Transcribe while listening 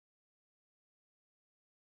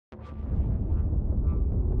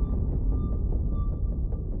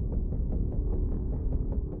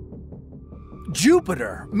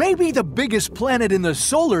Jupiter may be the biggest planet in the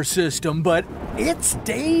solar system, but its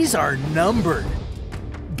days are numbered.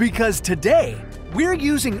 Because today, we're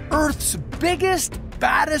using Earth's biggest,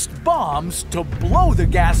 baddest bombs to blow the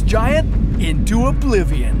gas giant into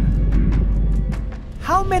oblivion.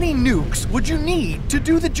 How many nukes would you need to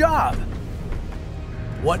do the job?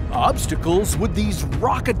 What obstacles would these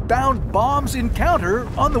rocket-bound bombs encounter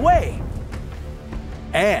on the way?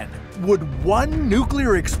 And would one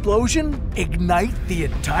nuclear explosion ignite the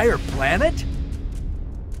entire planet?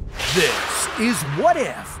 This is What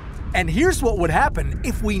If, and here's what would happen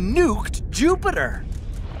if we nuked Jupiter.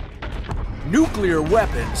 Nuclear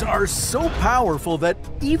weapons are so powerful that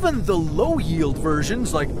even the low-yield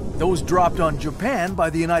versions, like those dropped on Japan by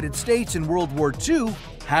the United States in World War II,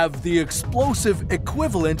 have the explosive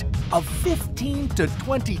equivalent of 15 to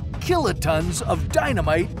 20 kilotons of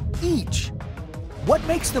dynamite each. What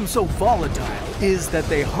makes them so volatile is that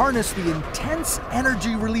they harness the intense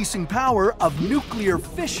energy-releasing power of nuclear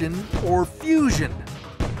fission or fusion.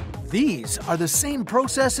 These are the same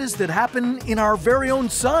processes that happen in our very own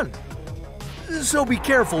sun. So be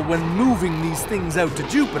careful when moving these things out to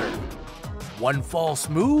Jupiter. One false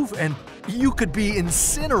move and you could be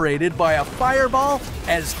incinerated by a fireball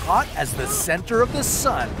as hot as the center of the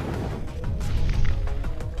sun.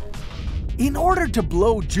 In order to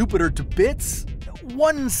blow Jupiter to bits,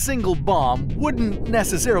 one single bomb wouldn't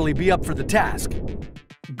necessarily be up for the task.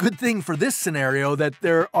 Good thing for this scenario that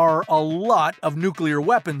there are a lot of nuclear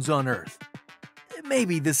weapons on Earth.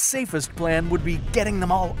 Maybe the safest plan would be getting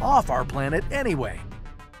them all off our planet anyway.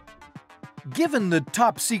 Given the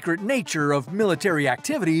top-secret nature of military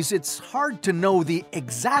activities, it's hard to know the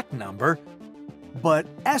exact number, but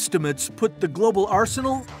estimates put the global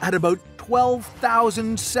arsenal at about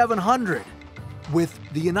 12,700, with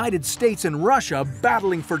the United States and Russia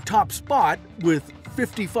battling for top spot with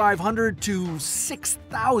 5,500 to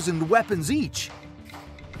 6,000 weapons each.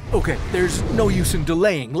 Okay, there's no use in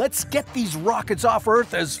delaying. Let's get these rockets off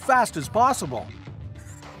Earth as fast as possible.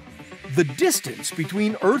 The distance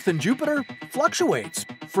between Earth and Jupiter fluctuates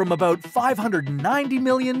from about 590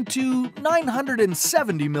 million to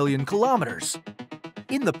 970 million kilometers.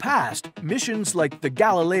 In the past, missions like the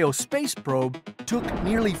Galileo space probe took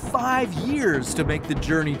nearly 5 years to make the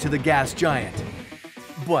journey to the gas giant.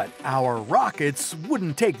 But our rockets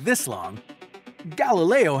wouldn't take this long.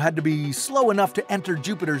 Galileo had to be slow enough to enter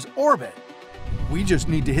Jupiter's orbit. We just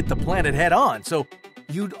need to hit the planet head-on, so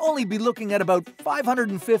you'd only be looking at about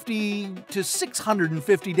 550 to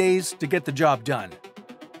 650 days to get the job done.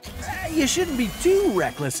 You shouldn't be too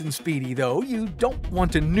reckless and speedy, though. You don't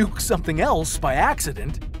want to nuke something else by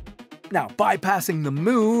accident. Now, bypassing the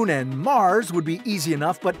Moon and Mars would be easy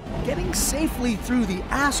enough, but getting safely through the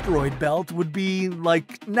asteroid belt would be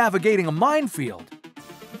like navigating a minefield.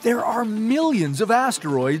 There are millions of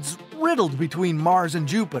asteroids riddled between Mars and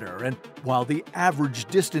Jupiter, and while the average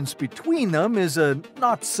distance between them is a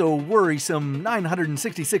not-so-worrisome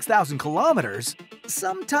 966,000 kilometers,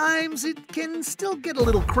 sometimes it can still get a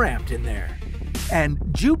little cramped in there. And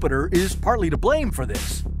Jupiter is partly to blame for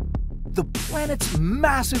this. The planet's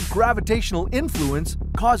massive gravitational influence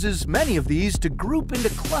causes many of these to group into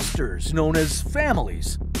clusters known as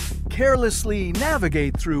families. Carelessly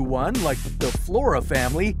navigate through one, like the Flora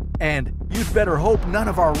family, and you'd better hope none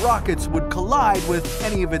of our rockets would collide with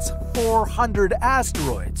any of its 400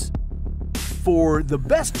 asteroids. For the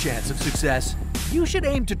best chance of success, you should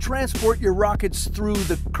aim to transport your rockets through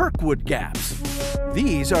the Kirkwood gaps.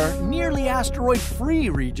 These are nearly asteroid-free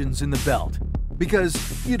regions in the belt,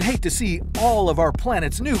 because you'd hate to see all of our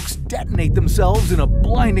planet's nukes detonate themselves in a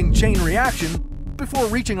blinding chain reaction before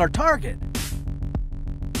reaching our target.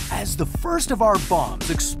 As the first of our bombs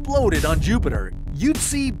exploded on Jupiter, you'd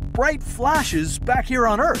see bright flashes back here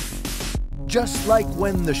on Earth. Just like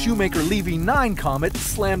when the Shoemaker-Levy 9 comet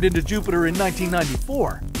slammed into Jupiter in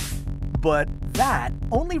 1994. But that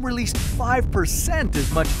only released 5%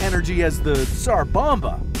 as much energy as the Tsar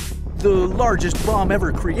Bomba, the largest bomb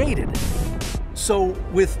ever created. So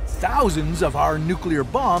with thousands of our nuclear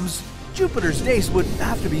bombs, Jupiter's days would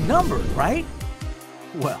have to be numbered, right?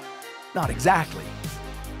 Well, not exactly.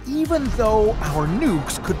 Even though our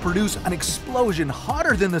nukes could produce an explosion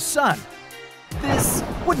hotter than the sun, this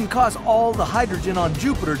wouldn't cause all the hydrogen on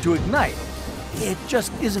Jupiter to ignite. It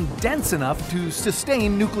just isn't dense enough to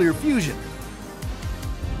sustain nuclear fusion.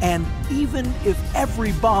 And even if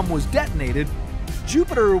every bomb was detonated,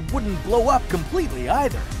 Jupiter wouldn't blow up completely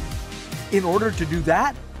either. In order to do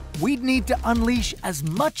that, we'd need to unleash as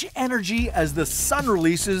much energy as the sun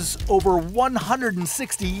releases over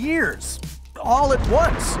 160 years, all at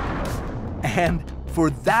once. And for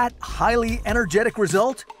that highly energetic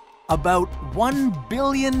result, about 1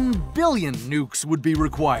 billion nukes would be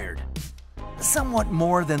required. Somewhat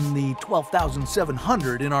more than the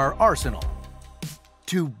 12,700 in our arsenal.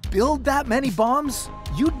 To build that many bombs,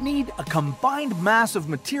 you'd need a combined mass of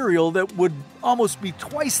material that would almost be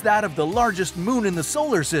twice that of the largest moon in the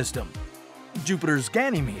solar system, Jupiter's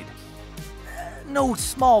Ganymede. No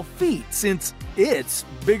small feat, since it's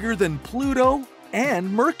bigger than Pluto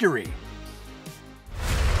and Mercury.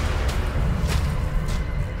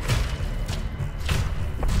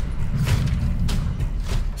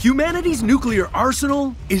 Humanity's nuclear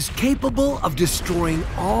arsenal is capable of destroying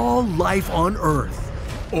all life on Earth,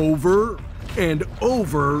 over and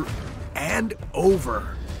over and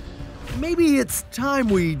over. Maybe it's time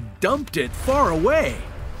we dumped it far away.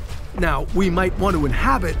 Now, we might want to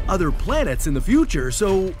inhabit other planets in the future,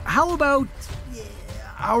 so how about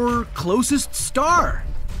our closest star?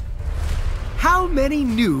 How many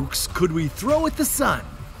nukes could we throw at the sun?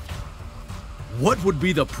 What would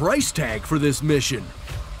be the price tag for this mission?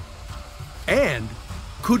 And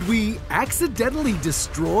could we accidentally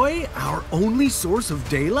destroy our only source of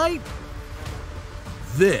daylight?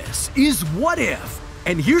 This is What If,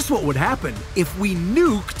 and here's what would happen if we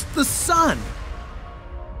nuked the sun.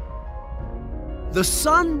 The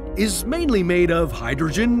sun is mainly made of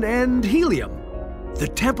hydrogen and helium. The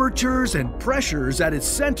temperatures and pressures at its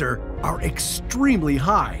center are extremely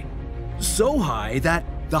high. So high that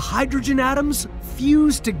the hydrogen atoms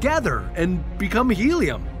fuse together and become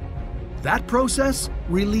helium. That process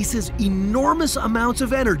releases enormous amounts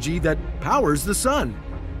of energy that powers the sun.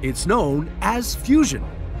 It's known as fusion.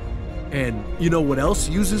 And you know what else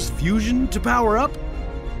uses fusion to power up?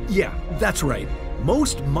 Yeah, that's right.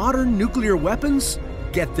 Most modern nuclear weapons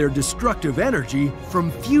get their destructive energy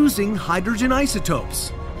from fusing hydrogen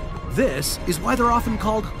isotopes. This is why they're often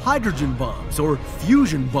called hydrogen bombs or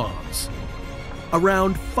fusion bombs.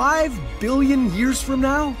 Around 5 billion years from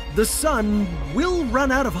now, the sun will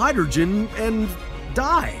run out of hydrogen and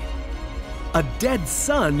die. A dead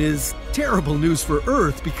sun is terrible news for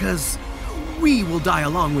Earth because we will die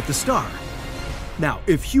along with the star. Now,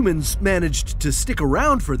 if humans managed to stick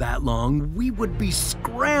around for that long, we would be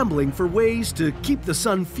scrambling for ways to keep the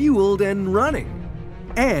sun fueled and running.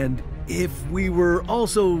 And if we were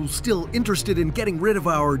also still interested in getting rid of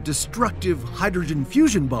our destructive hydrogen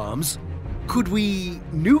fusion bombs, could we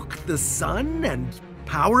nuke the sun and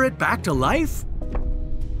power it back to life?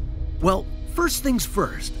 Well, first things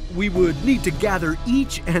first, we would need to gather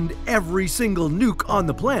each and every single nuke on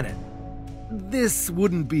the planet. This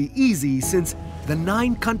wouldn't be easy since the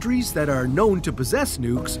 9 countries that are known to possess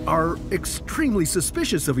nukes are extremely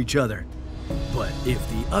suspicious of each other. But if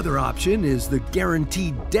the other option is the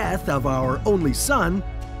guaranteed death of our only sun,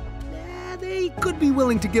 they could be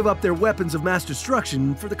willing to give up their weapons of mass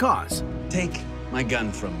destruction for the cause. Take my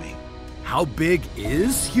gun from me. How big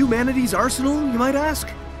is humanity's arsenal, you might ask?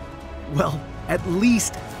 Well, at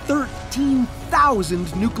least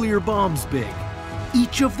 13,000 nuclear bombs big.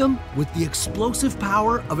 Each of them with the explosive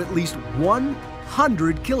power of at least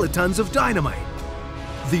 100 kilotons of dynamite.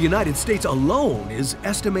 The United States alone is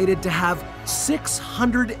estimated to have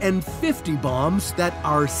 650 bombs that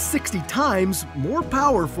are 60 times more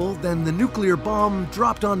powerful than the nuclear bomb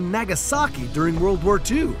dropped on Nagasaki during World War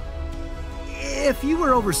II. If you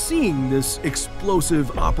were overseeing this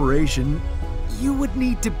explosive operation, you would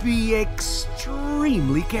need to be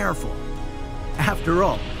extremely careful. After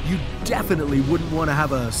all, you definitely wouldn't want to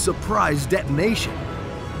have a surprise detonation.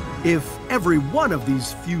 If every one of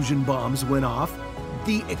these fusion bombs went off,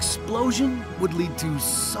 the explosion would lead to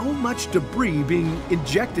so much debris being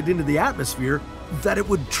injected into the atmosphere that it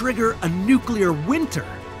would trigger a nuclear winter.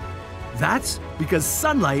 That's because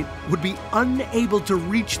sunlight would be unable to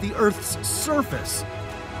reach the Earth's surface.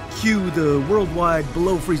 Cue the worldwide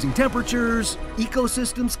below freezing temperatures,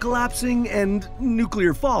 ecosystems collapsing, and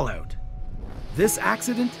nuclear fallout. This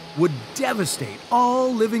accident would devastate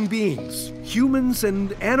all living beings, humans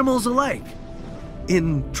and animals alike.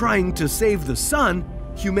 In trying to save the sun,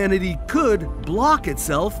 humanity could block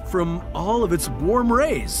itself from all of its warm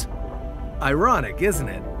rays. Ironic, isn't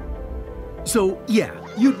it? So yeah,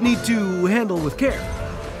 you'd need to handle with care.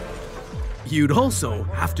 You'd also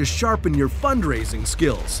have to sharpen your fundraising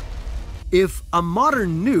skills. If a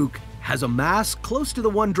modern nuke has a mass close to the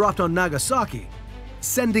one dropped on Nagasaki,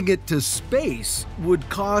 sending it to space would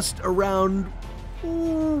cost around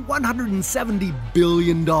 $170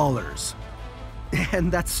 billion.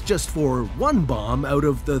 And that's just for one bomb out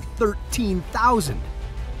of the 13,000.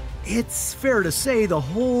 It's fair to say the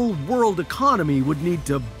whole world economy would need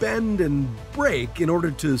to bend and break in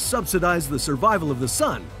order to subsidize the survival of the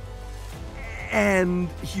sun. And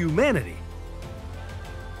humanity.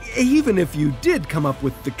 Even if you did come up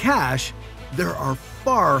with the cash, there are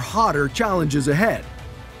far hotter challenges ahead.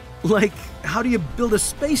 Like, how do you build a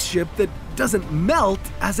spaceship that doesn't melt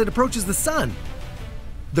as it approaches the sun?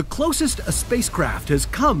 The closest a spacecraft has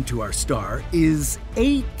come to our star is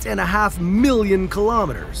 8.5 million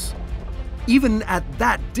kilometers. Even at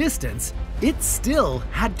that distance, it still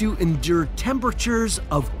had to endure temperatures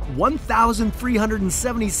of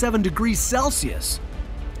 1,377 degrees Celsius.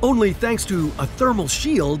 Only thanks to a thermal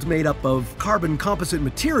shield made up of carbon composite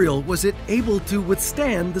material was it able to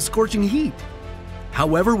withstand the scorching heat.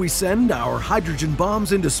 However we send our hydrogen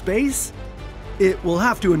bombs into space, it will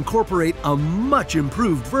have to incorporate a much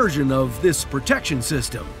improved version of this protection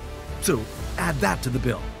system. So add that to the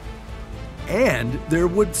bill. And there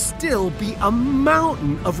would still be a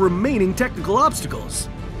mountain of remaining technical obstacles,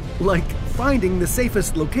 like finding the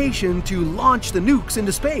safest location to launch the nukes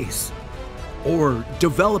into space, or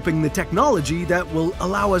developing the technology that will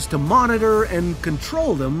allow us to monitor and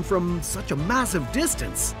control them from such a massive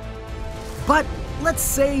distance. But let's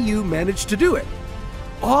say you manage to do it.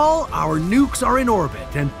 All our nukes are in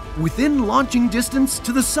orbit and within launching distance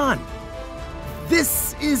to the sun.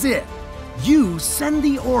 This is it. You send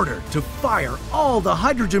the order to fire all the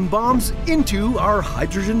hydrogen bombs into our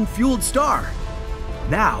hydrogen-fueled star.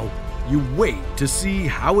 Now, you wait to see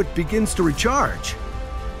how it begins to recharge.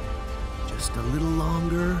 Just a little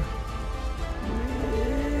longer.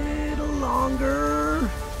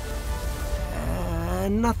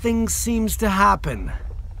 And nothing seems to happen.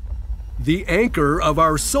 The anchor of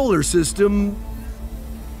our solar system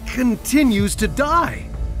continues to die.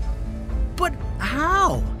 But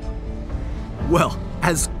how? Well,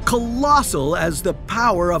 as colossal as the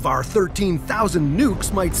power of our 13,000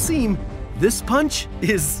 nukes might seem, this punch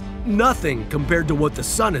is nothing compared to what the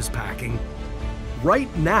sun is packing.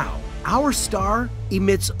 Right now, our star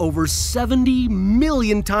emits over 70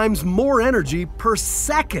 million times more energy per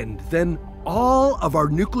second than all of our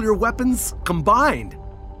nuclear weapons combined.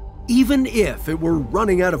 Even if it were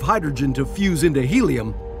running out of hydrogen to fuse into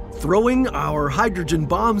helium, throwing our hydrogen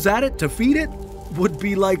bombs at it to feed it would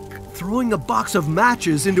be like throwing a box of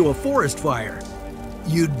matches into a forest fire.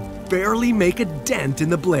 You'd barely make a dent in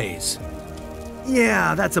the blaze.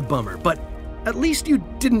 Yeah, that's a bummer, but at least you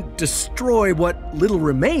didn't destroy what little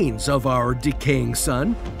remains of our decaying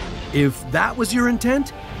sun. If that was your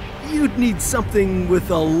intent, you'd need something with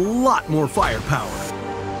a lot more firepower.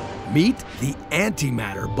 Meet the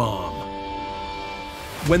antimatter bomb.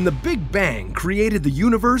 When the Big Bang created the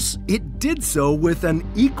universe, it did so with an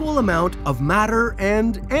equal amount of matter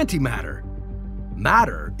and antimatter.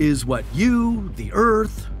 Matter is what you, the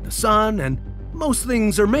Earth, the Sun, and most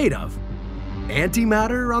things are made of.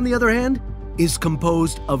 Antimatter, on the other hand, is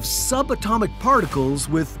composed of subatomic particles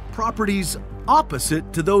with properties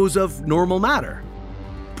opposite to those of normal matter.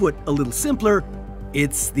 Put a little simpler,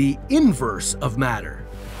 it's the inverse of matter.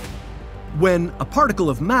 When a particle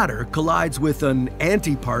of matter collides with an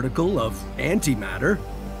antiparticle of antimatter,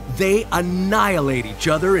 they annihilate each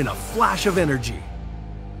other in a flash of energy.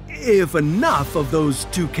 If enough of those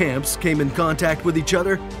two camps came in contact with each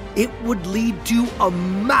other, it would lead to a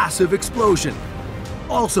massive explosion,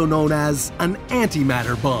 also known as an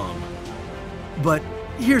antimatter bomb. But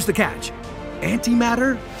here's the catch.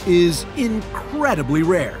 Antimatter is incredibly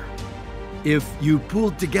rare. If you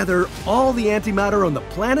pooled together all the antimatter on the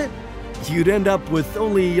planet, you'd end up with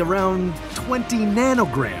only around 20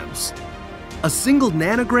 nanograms. A single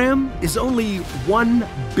nanogram is only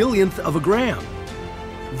 1/1000th of a gram.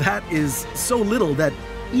 That is so little that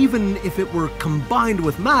even if it were combined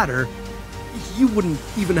with matter, you wouldn't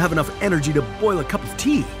even have enough energy to boil a cup of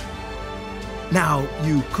tea. Now,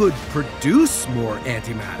 you could produce more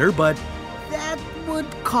antimatter, but that would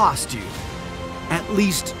cost you at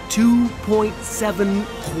least $2.7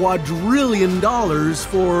 quadrillion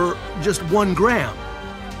for just 1 gram.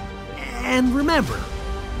 And remember,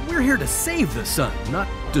 we're here to save the sun, not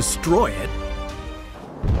destroy it.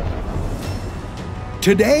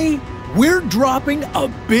 Today, we're dropping a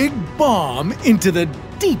big bomb into the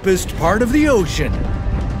deepest part of the ocean.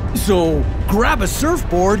 So grab a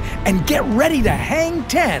surfboard and get ready to hang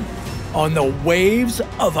 10 on the waves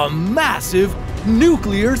of a massive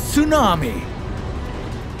nuclear tsunami.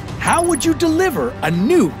 How would you deliver a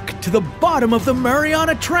nuke to the bottom of the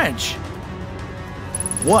Mariana Trench?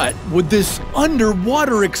 What would this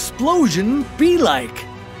underwater explosion be like?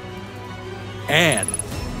 And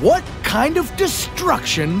what kind of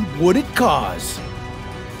destruction would it cause?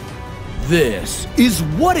 This is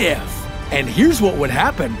What If, and here's what would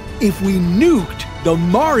happen if we nuked the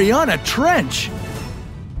Mariana Trench.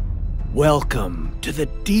 Welcome to the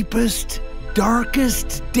deepest,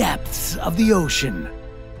 darkest depths of the ocean.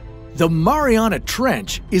 The Mariana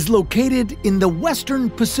Trench is located in the western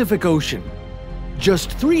Pacific Ocean,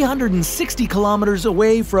 just 360 kilometers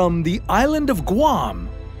away from the island of Guam.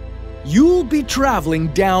 You'll be traveling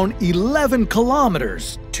down 11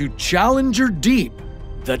 kilometers to Challenger Deep,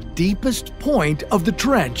 the deepest point of the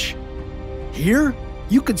trench. Here,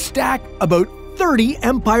 you could stack about 30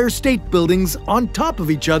 Empire State Buildings on top of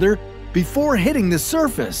each other before hitting the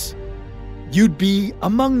surface. You'd be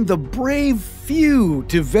among the brave few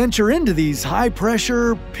to venture into these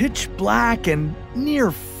high-pressure, pitch-black, and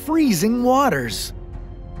near-freezing waters.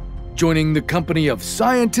 Joining the company of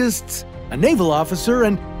scientists, a naval officer,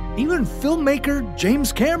 and even filmmaker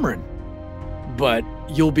James Cameron. But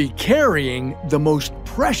you'll be carrying the most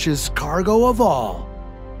precious cargo of all: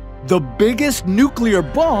 the biggest nuclear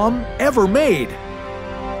bomb ever made.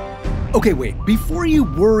 Okay, wait, before you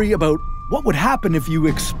worry about what would happen if you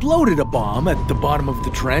exploded a bomb at the bottom of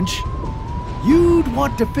the trench, you'd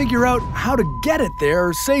want to figure out how to get it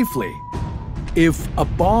there safely. If a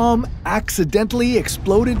bomb accidentally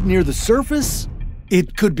exploded near the surface,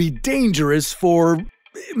 it could be dangerous for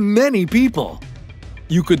many people.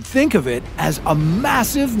 You could think of it as a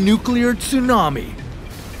massive nuclear tsunami.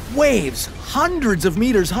 Waves hundreds of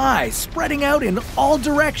meters high, spreading out in all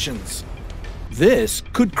directions. This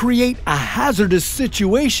could create a hazardous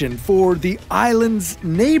situation for the islands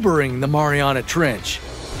neighboring the Mariana Trench,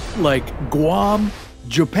 like Guam,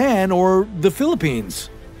 Japan, or the Philippines.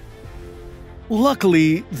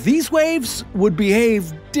 Luckily, these waves would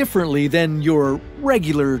behave differently than your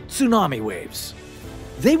regular tsunami waves.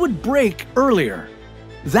 They would break earlier.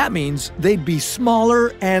 That means they'd be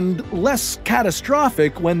smaller and less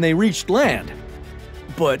catastrophic when they reached land.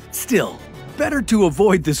 But still, better to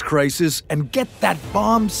avoid this crisis and get that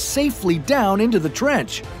bomb safely down into the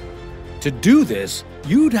trench. To do this,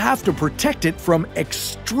 you'd have to protect it from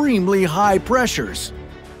extremely high pressures.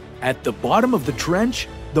 At the bottom of the trench,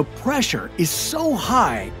 the pressure is so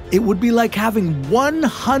high it would be like having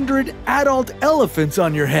 100 adult elephants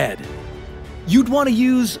on your head. You'd want to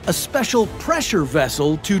use a special pressure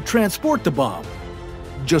vessel to transport the bomb,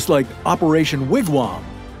 just like Operation Wigwam.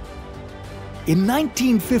 In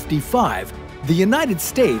 1955, the United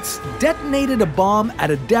States detonated a bomb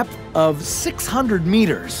at a depth of 600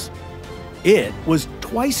 meters. It was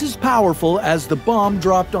twice as powerful as the bomb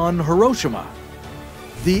dropped on Hiroshima.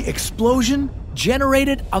 The explosion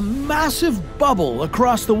generated a massive bubble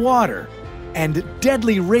across the water, and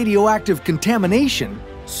deadly radioactive contamination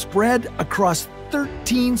spread across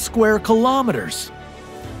 13 square kilometers.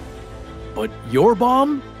 But your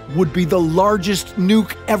bomb would be the largest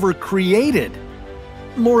nuke ever created.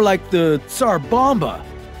 More like the Tsar Bomba.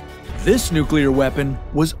 This nuclear weapon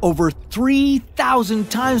was over 3,000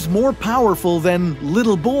 times more powerful than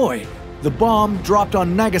Little Boy, the bomb dropped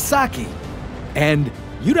on Nagasaki. And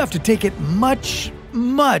you'd have to take it much,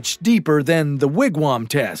 much deeper than the Wigwam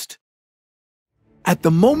test. At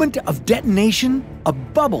the moment of detonation, a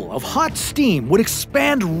bubble of hot steam would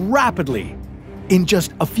expand rapidly. In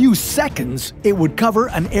just a few seconds, it would cover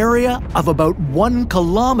an area of about 1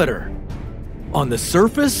 kilometer. On the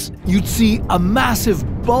surface, you'd see a massive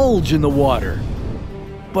bulge in the water.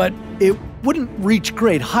 But it wouldn't reach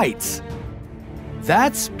great heights.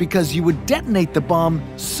 That's because you would detonate the bomb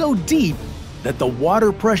so deep that the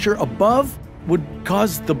water pressure above would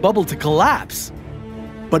cause the bubble to collapse.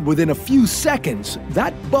 But within a few seconds,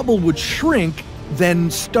 that bubble would shrink, then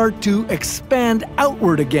start to expand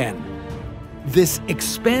outward again. This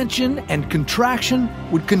expansion and contraction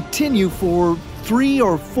would continue for 3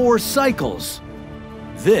 or 4 cycles.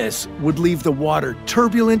 This would leave the water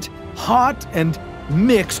turbulent, hot, and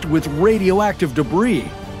mixed with radioactive debris.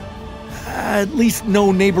 At least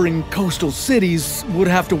no neighboring coastal cities would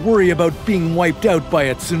have to worry about being wiped out by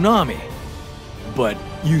a tsunami. But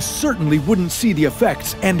you certainly wouldn't see the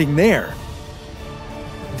effects ending there.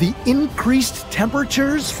 The increased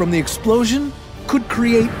temperatures from the explosion could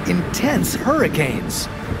create intense hurricanes.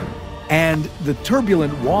 And the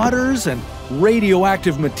turbulent waters and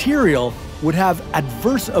radioactive material would have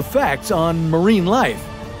adverse effects on marine life.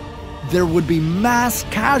 There would be mass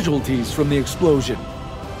casualties from the explosion.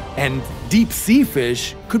 And deep sea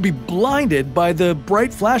fish could be blinded by the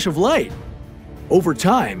bright flash of light. Over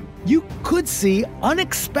time, you could see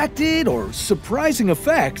unexpected or surprising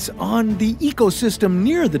effects on the ecosystem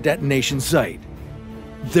near the detonation site.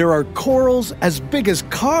 There are corals as big as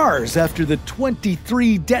cars after the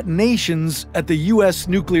 23 detonations at the US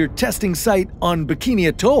nuclear testing site on Bikini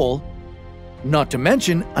Atoll, not to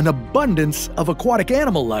mention an abundance of aquatic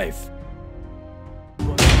animal life.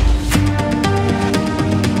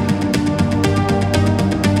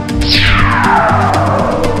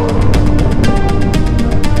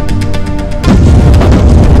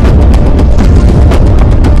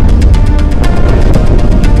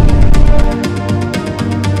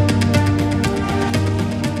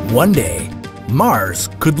 One day, Mars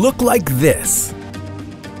could look like this,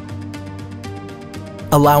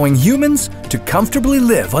 allowing humans to comfortably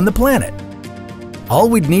live on the planet. All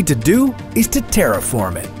we'd need to do is to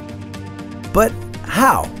terraform it. But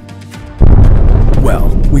how? Well,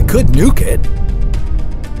 we could nuke it.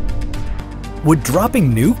 Would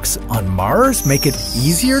dropping nukes on Mars make it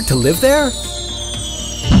easier to live there?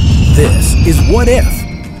 This is What If,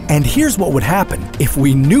 and here's what would happen if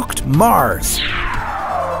we nuked Mars.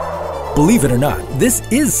 Believe it or not, this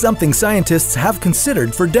is something scientists have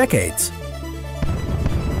considered for decades.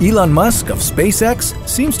 Elon Musk of SpaceX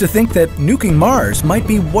seems to think that nuking Mars might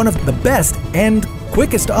be one of the best and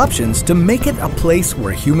quickest options to make it a place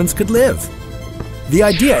where humans could live. The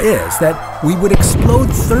idea is that we would explode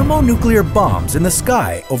thermonuclear bombs in the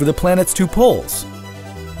sky over the planet's 2 poles.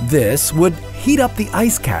 This would heat up the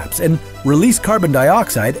ice caps and release carbon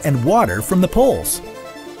dioxide and water from the poles.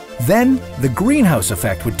 Then the greenhouse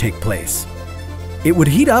effect would take place. It would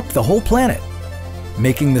heat up the whole planet,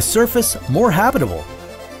 making the surface more habitable.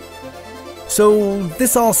 So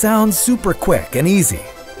this all sounds super quick and easy.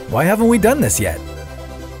 Why haven't we done this yet?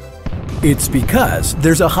 It's because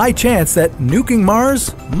there's a high chance that nuking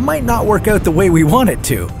Mars might not work out the way we want it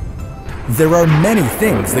to. There are many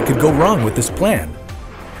things that could go wrong with this plan.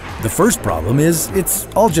 The first problem is it's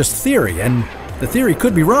all just theory, and the theory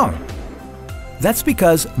could be wrong. That's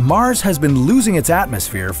because Mars has been losing its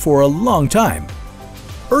atmosphere for a long time.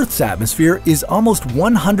 Earth's atmosphere is almost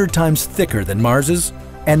 100 times thicker than Mars's,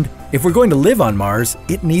 and if we're going to live on Mars,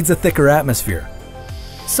 it needs a thicker atmosphere.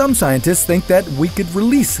 Some scientists think that we could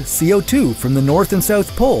release CO2 from the North and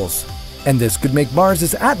South poles, and this could make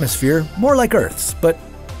Mars's atmosphere more like Earth's. But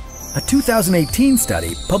a 2018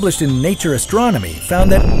 study published in Nature Astronomy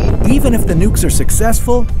found that even if the nukes are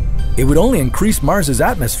successful, it would only increase Mars's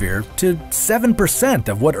atmosphere to 7%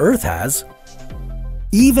 of what Earth has.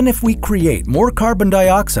 Even if we create more carbon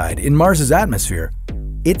dioxide in Mars's atmosphere,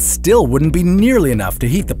 it still wouldn't be nearly enough to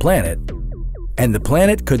heat the planet. And the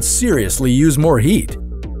planet could seriously use more heat,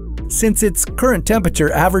 since its current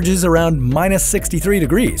temperature averages around minus 63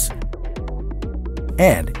 degrees.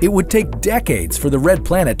 And it would take decades for the red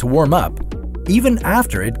planet to warm up, even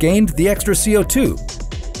after it gained the extra CO2.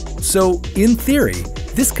 So, in theory,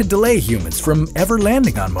 this could delay humans from ever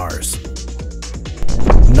landing on Mars.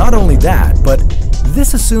 Not only that, but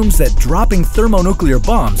this assumes that dropping thermonuclear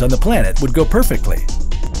bombs on the planet would go perfectly.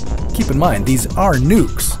 Keep in mind, these are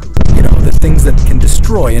nukes. You know, the things that can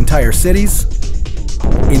destroy entire cities.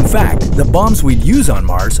 In fact, the bombs we'd use on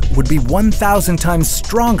Mars would be 1,000 times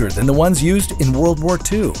stronger than the ones used in World War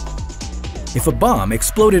II. If a bomb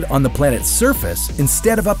exploded on the planet's surface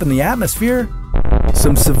instead of up in the atmosphere,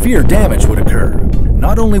 some severe damage would occur.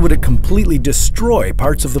 Not only would it completely destroy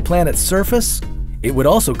parts of the planet's surface, it would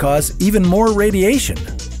also cause even more radiation,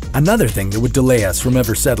 another thing that would delay us from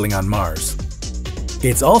ever settling on Mars.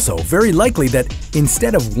 It's also very likely that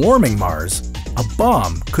instead of warming Mars, a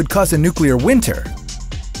bomb could cause a nuclear winter.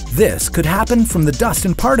 This could happen from the dust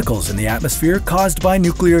and particles in the atmosphere caused by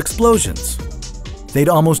nuclear explosions. They'd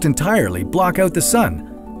almost entirely block out the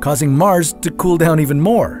sun, causing Mars to cool down even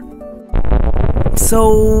more.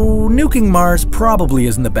 So, nuking Mars probably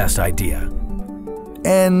isn't the best idea.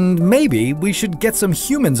 And maybe we should get some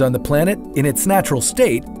humans on the planet in its natural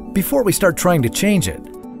state before we start trying to change it.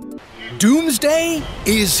 Doomsday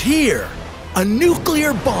is here! A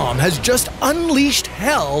nuclear bomb has just unleashed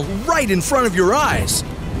hell right in front of your eyes.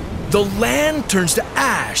 The land turns to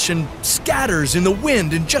ash and scatters in the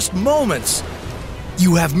wind in just moments.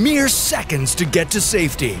 You have mere seconds to get to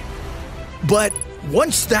safety. But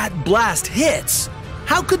once that blast hits,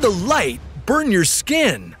 how could the light burn your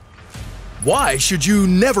skin? Why should you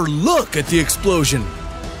never look at the explosion?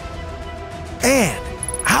 And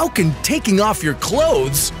how can taking off your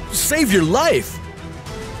clothes save your life?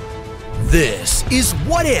 This is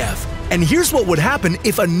What If, and here's what would happen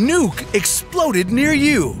if a nuke exploded near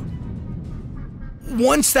you.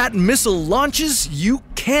 Once that missile launches, you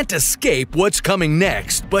can't escape what's coming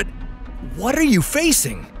next, but what are you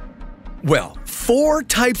facing? Well, 4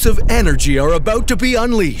 types of energy are about to be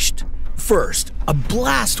unleashed. First, a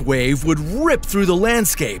blast wave would rip through the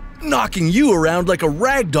landscape, knocking you around like a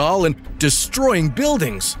rag doll and destroying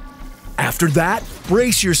buildings. After that,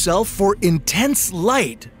 brace yourself for intense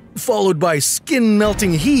light, followed by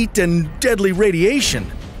skin-melting heat and deadly radiation.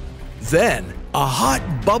 Then, a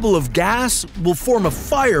hot bubble of gas will form a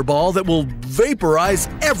fireball that will vaporize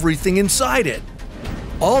everything inside it.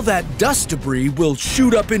 All that dust debris will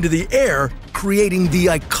shoot up into the air, creating the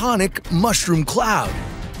iconic mushroom cloud.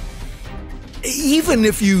 Even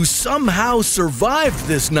if you somehow survived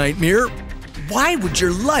this nightmare, why would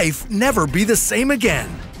your life never be the same again?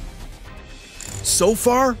 So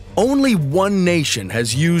far, only one nation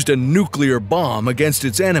has used a nuclear bomb against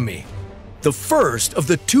its enemy. The first of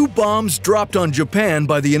the 2 bombs dropped on Japan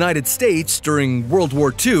by the United States during World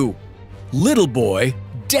War II, Little Boy,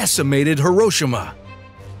 decimated Hiroshima.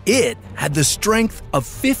 It had the strength of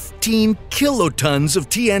 15 kilotons of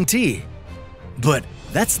TNT. But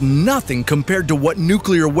that's nothing compared to what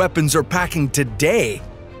nuclear weapons are packing today.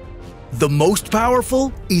 The most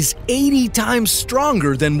powerful is 80 times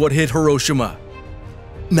stronger than what hit Hiroshima.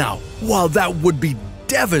 Now, while that would be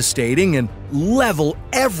devastating and level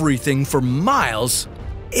everything for miles,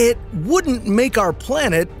 it wouldn't make our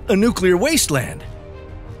planet a nuclear wasteland.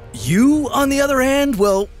 You, on the other hand,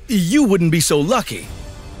 well, you wouldn't be so lucky.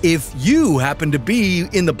 If you happened to be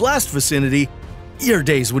in the blast vicinity, your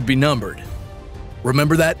days would be numbered.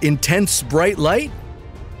 Remember that intense bright light?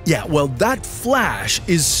 Yeah, well, that flash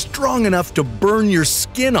is strong enough to burn your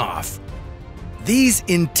skin off. These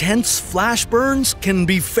intense flash burns can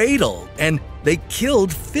be fatal, and they killed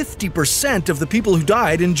 50% of the people who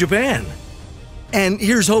died in Japan. And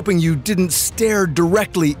here's hoping you didn't stare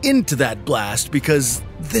directly into that blast, because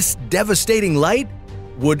this devastating light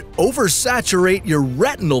would oversaturate your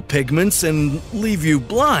retinal pigments and leave you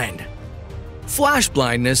blind. Flash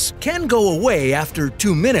blindness can go away after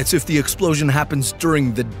 2 minutes if the explosion happens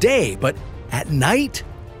during the day, but at night,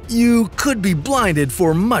 you could be blinded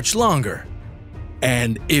for much longer.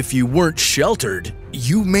 And if you weren't sheltered,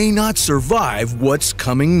 you may not survive what's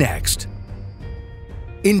coming next.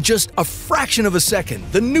 In just a fraction of a second,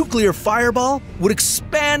 the nuclear fireball would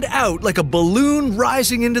expand out like a balloon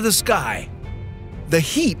rising into the sky. The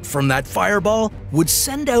heat from that fireball would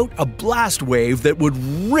send out a blast wave that would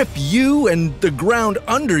rip you and the ground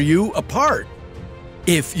under you apart.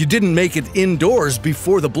 If you didn't make it indoors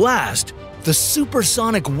before the blast, the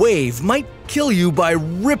supersonic wave might kill you by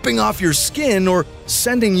ripping off your skin or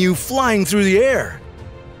sending you flying through the air.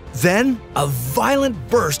 Then, a violent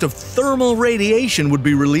burst of thermal radiation would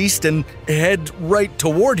be released and head right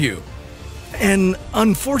toward you. And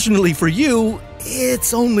unfortunately for you,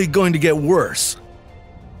 it's only going to get worse.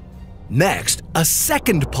 Next, a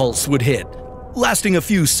second pulse would hit, lasting a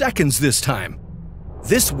few seconds this time.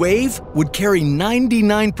 This wave would carry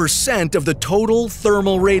 99% of the total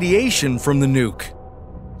thermal radiation from the nuke.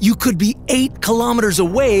 You could be 8 kilometers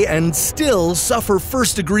away and still suffer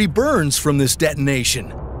first-degree burns from this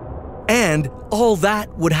detonation. And all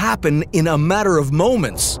that would happen in a matter of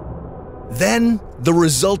moments. Then, the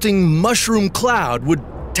resulting mushroom cloud would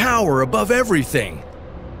tower above everything.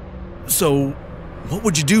 So, what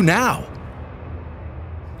would you do now?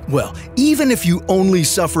 Well, even if you only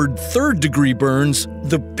suffered third-degree burns,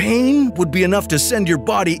 the pain would be enough to send your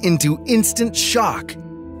body into instant shock.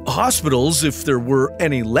 Hospitals, if there were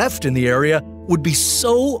any left in the area, would be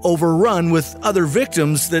so overrun with other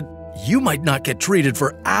victims that you might not get treated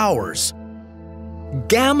for hours.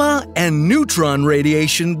 Gamma and neutron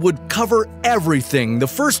radiation would cover everything the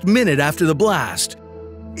first minute after the blast.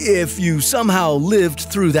 If you somehow lived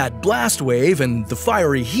through that blast wave and the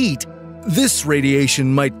fiery heat, this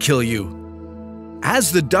radiation might kill you.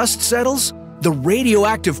 As the dust settles, the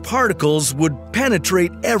radioactive particles would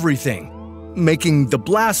penetrate everything, making the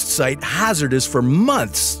blast site hazardous for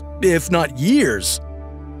months, if not years.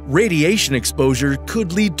 Radiation exposure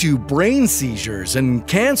could lead to brain seizures and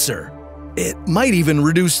cancer. It might even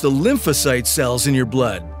reduce the lymphocyte cells in your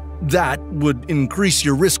blood. That would increase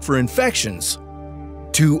your risk for infections.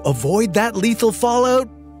 To avoid that lethal fallout,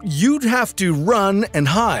 you'd have to run and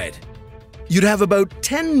hide. You'd have about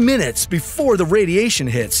 10 minutes before the radiation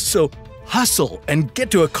hits, so hustle and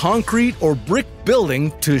get to a concrete or brick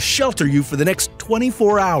building to shelter you for the next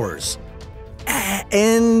 24 hours.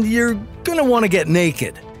 And you're gonna want to get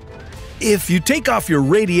naked. If you take off your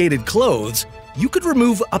radiated clothes, you could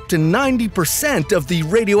remove up to 90% of the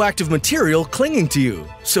radioactive material clinging to you,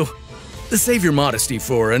 so save your modesty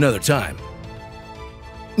for another time.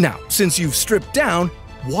 Now, since you've stripped down,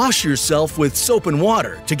 wash yourself with soap and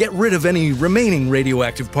water to get rid of any remaining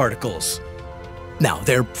radioactive particles. Now,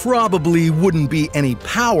 there probably wouldn't be any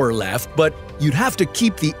power left, but you'd have to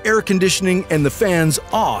keep the air conditioning and the fans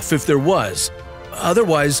off if there was.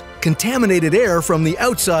 Otherwise, contaminated air from the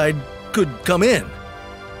outside could come in.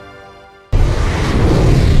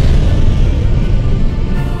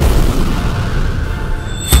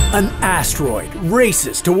 An asteroid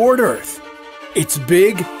races toward Earth. It's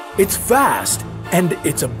big, it's fast, and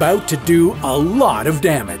it's about to do a lot of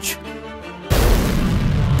damage.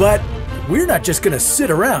 But we're not just going to sit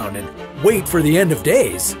around and wait for the end of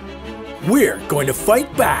days. We're going to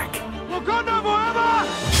fight back.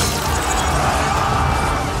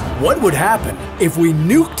 What would happen if we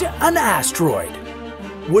nuked an asteroid?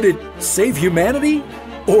 would it save humanity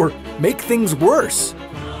or make things worse?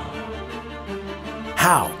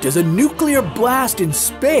 How does a nuclear blast in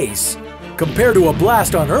space compare to a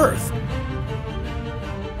blast on Earth?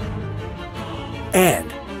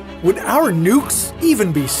 And would our nukes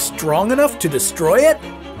even be strong enough to destroy it?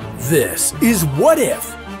 This is What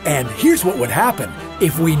If, and here's what would happen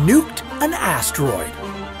if we nuked an asteroid.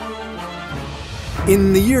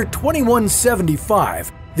 In the year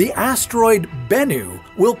 2175, the asteroid Bennu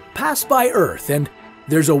will pass by Earth, and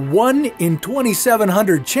there's a 1 in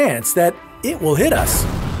 2,700 chance that it will hit us.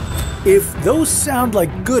 If those sound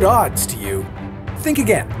like good odds to you, think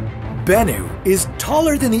again. Bennu is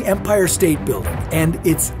taller than the Empire State Building, and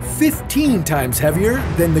it's 15 times heavier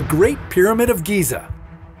than the Great Pyramid of Giza.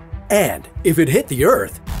 And if it hit the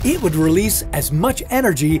Earth, it would release as much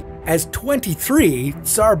energy as 23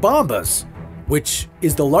 Tsar bombas, which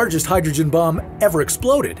is the largest hydrogen bomb ever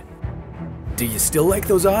exploded. Do you still like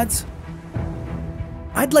those odds?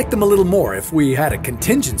 I'd like them a little more if we had a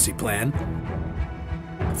contingency plan.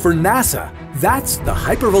 For NASA, that's the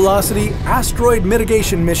Hypervelocity Asteroid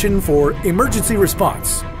Mitigation Mission for Emergency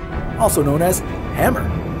Response, also known as HAMMER.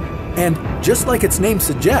 And just like its name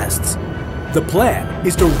suggests, the plan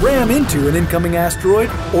is to ram into an incoming asteroid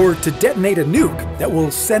or to detonate a nuke that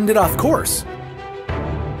will send it off course.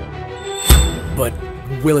 But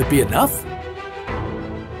will it be enough?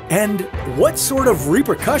 And what sort of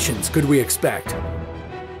repercussions could we expect?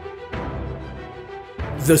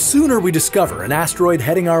 The sooner we discover an asteroid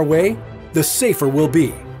heading our way, the safer we'll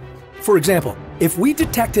be. For example, if we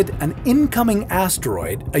detected an incoming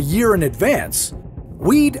asteroid a year in advance,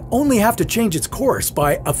 we'd only have to change its course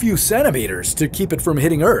by a few centimeters to keep it from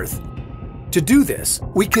hitting Earth. To do this,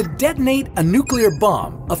 we could detonate a nuclear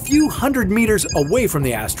bomb a few hundred meters away from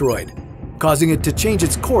the asteroid, causing it to change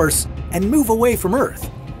its course and move away from Earth.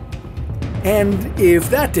 And if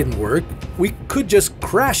that didn't work, we could just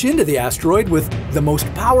crash into the asteroid with the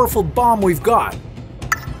most powerful bomb we've got.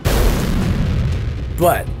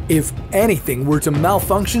 But if anything were to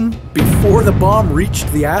malfunction before the bomb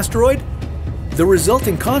reached the asteroid, the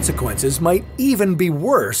resulting consequences might even be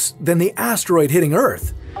worse than the asteroid hitting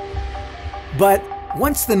Earth. But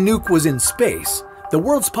once the nuke was in space, the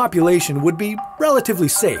world's population would be relatively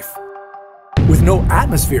safe. With no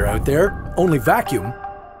atmosphere out there, only vacuum,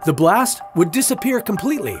 the blast would disappear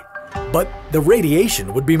completely, but the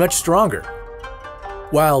radiation would be much stronger.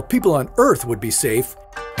 While people on Earth would be safe,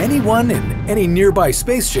 anyone in any nearby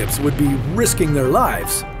spaceships would be risking their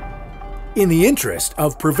lives. In the interest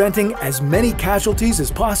of preventing as many casualties as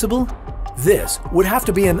possible, this would have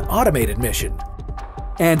to be an automated mission.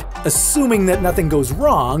 And assuming that nothing goes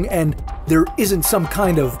wrong and there isn't some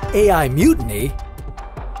kind of AI mutiny,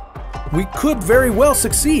 we could very well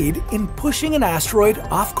succeed in pushing an asteroid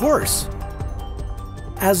off course.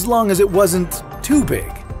 As long as it wasn't too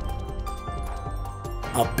big.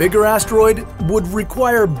 A bigger asteroid would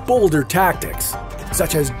require bolder tactics,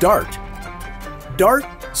 such as DART. DART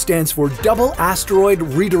stands for Double Asteroid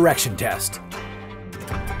Redirection Test.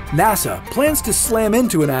 NASA plans to slam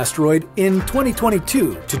into an asteroid in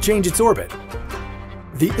 2022 to change its orbit.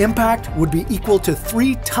 The impact would be equal to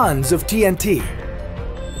 3 tons of TNT.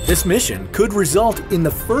 This mission could result in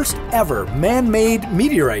the first ever man-made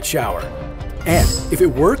meteorite shower. And if it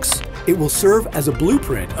works, it will serve as a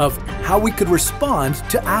blueprint of how we could respond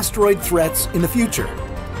to asteroid threats in the future.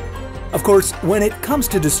 Of course, when it comes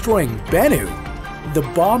to destroying Bennu, the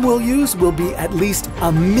bomb we'll use will be at least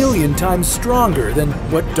 1,000,000 times stronger than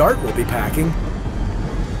what DART will be packing.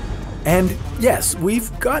 And yes,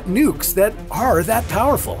 we've got nukes that are that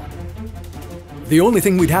powerful. The only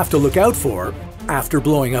thing we'd have to look out for, after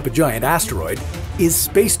blowing up a giant asteroid, is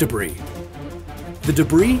space debris. The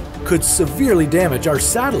debris could severely damage our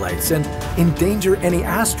satellites and endanger any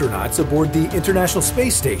astronauts aboard the International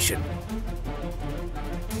Space Station.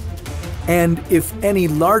 And if any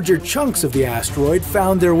larger chunks of the asteroid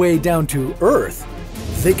found their way down to Earth,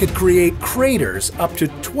 they could create craters up to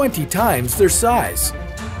 20 times their size.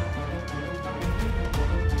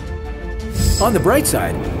 On the bright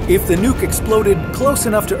side, if the nuke exploded close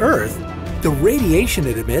enough to Earth, the radiation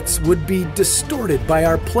it emits would be distorted by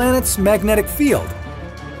our planet's magnetic field,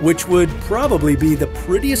 which would probably be the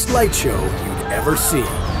prettiest light show you'd ever see.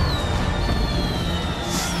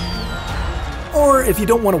 Or if you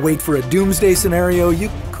don't want to wait for a doomsday scenario, you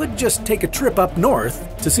could just take a trip up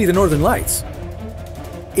north to see the northern lights.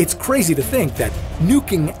 It's crazy to think that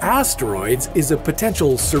nuking asteroids is a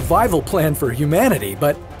potential survival plan for humanity,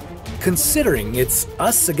 but considering it's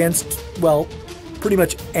us against, well, pretty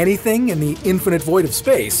much anything in the infinite void of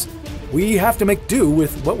space, we have to make do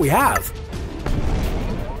with what we have.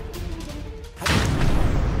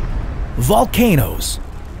 Volcanoes,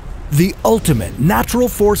 the ultimate natural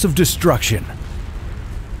force of destruction.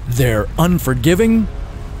 They're unforgiving,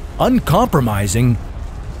 uncompromising,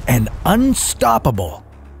 and unstoppable.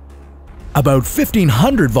 About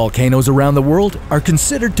 1,500 volcanoes around the world are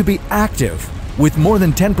considered to be active, with more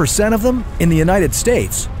than 10% of them in the United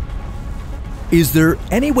States. Is there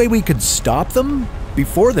any way we could stop them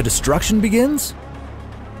before the destruction begins?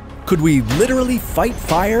 Could we literally fight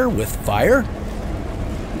fire with fire?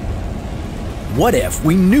 What if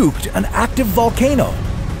we nuked an active volcano?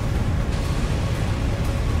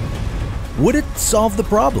 Would it solve the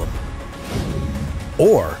problem?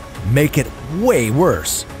 Or make it way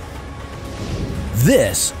worse?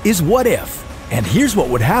 This is What If, and here's what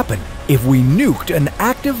would happen if we nuked an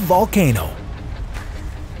active volcano.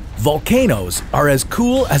 Volcanoes are as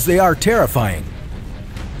cool as they are terrifying.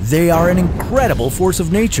 They are an incredible force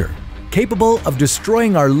of nature, capable of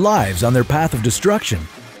destroying our lives on their path of destruction.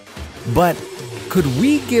 But could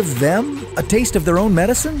we give them a taste of their own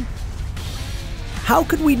medicine? How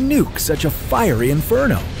could we nuke such a fiery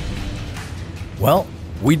inferno? Well,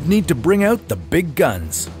 we'd need to bring out the big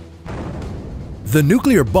guns. The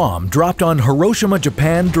nuclear bomb dropped on Hiroshima,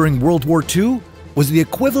 Japan during World War II was the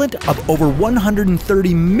equivalent of over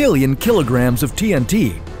 130 million kilograms of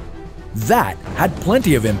TNT. That had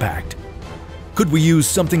plenty of impact. Could we use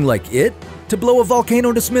something like it to blow a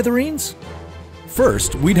volcano to smithereens?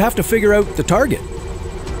 First, we'd have to figure out the target.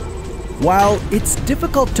 While it's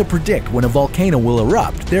difficult to predict when a volcano will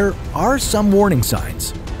erupt, there are some warning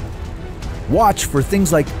signs. Watch for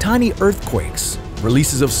things like tiny earthquakes,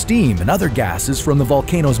 releases of steam and other gases from the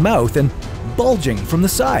volcano's mouth, and bulging from the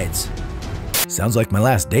sides. Sounds like my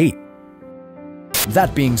last date.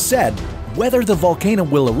 That being said, whether the volcano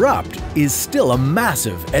will erupt is still a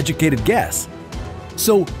massive educated guess.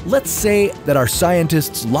 So let's say that our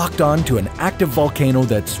scientists locked on to an active volcano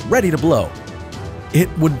that's ready to blow. It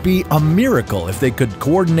would be a miracle if they could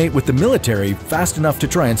coordinate with the military fast enough to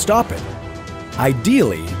try and stop it.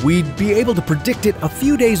 Ideally, we'd be able to predict it a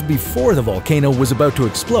few days before the volcano was about to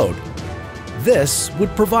explode. This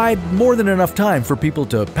would provide more than enough time for people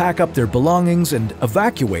to pack up their belongings and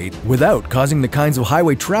evacuate without causing the kinds of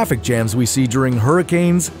highway traffic jams we see during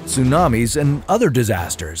hurricanes, tsunamis, and other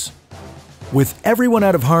disasters. With everyone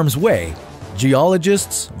out of harm's way,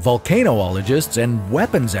 geologists, volcanologists, and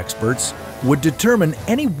weapons experts would determine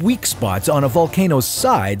any weak spots on a volcano's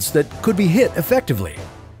sides that could be hit effectively.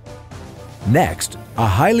 Next, a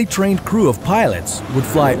highly trained crew of pilots would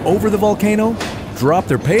fly over the volcano, drop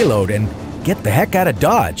their payload, and get the heck out of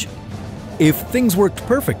Dodge. If things worked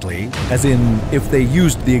perfectly, as in if they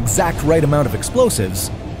used the exact right amount of explosives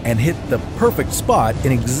and hit the perfect spot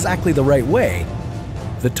in exactly the right way,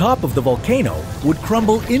 the top of the volcano would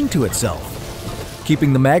crumble into itself,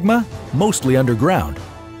 keeping the magma mostly underground.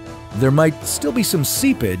 There might still be some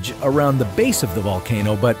seepage around the base of the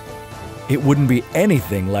volcano, but it wouldn't be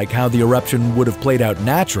anything like how the eruption would have played out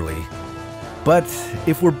naturally. But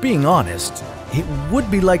if we're being honest, it would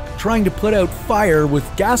be like trying to put out fire with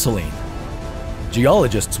gasoline.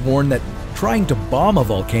 Geologists warn that trying to bomb a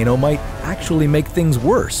volcano might actually make things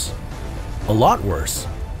worse. A lot worse.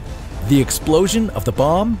 The explosion of the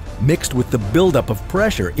bomb, mixed with the buildup of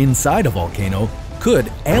pressure inside a volcano,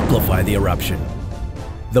 could amplify the eruption.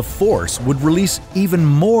 The force would release even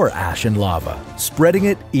more ash and lava, spreading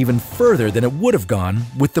it even further than it would have gone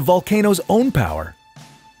with the volcano's own power.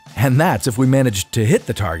 And that's if we managed to hit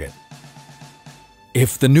the target.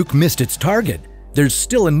 If the nuke missed its target, there's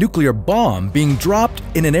still a nuclear bomb being dropped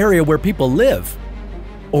in an area where people live,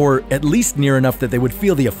 or at least near enough that they would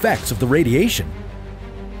feel the effects of the radiation.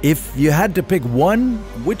 If you had to pick one,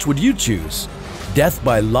 which would you choose? Death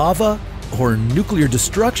by lava or nuclear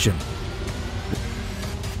destruction?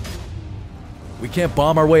 We can't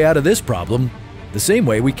bomb our way out of this problem, the same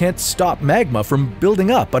way we can't stop magma from building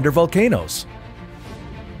up under volcanoes.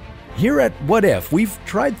 Here at What If, we've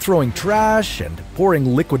tried throwing trash and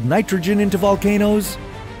pouring liquid nitrogen into volcanoes.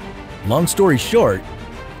 Long story short,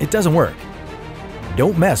 it doesn't work.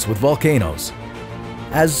 Don't mess with volcanoes.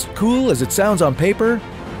 As cool as it sounds on paper,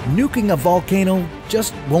 nuking a volcano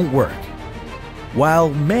just won't work. While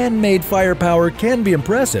man-made firepower can be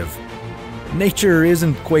impressive, nature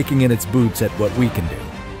isn't quaking in its boots at what we can do.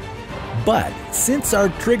 But since our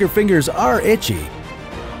trigger fingers are itchy,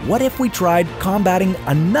 what if we tried combating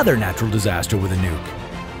another natural disaster with a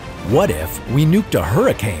nuke? What if we nuked a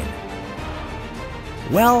hurricane?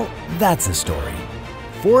 Well, that's a story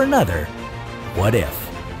for another What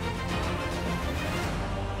If.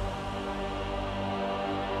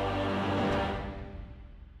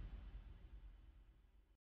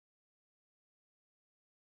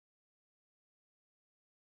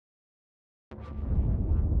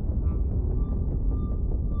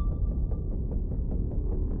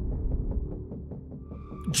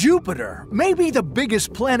 Jupiter may be the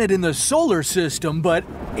biggest planet in the solar system, but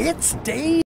it stays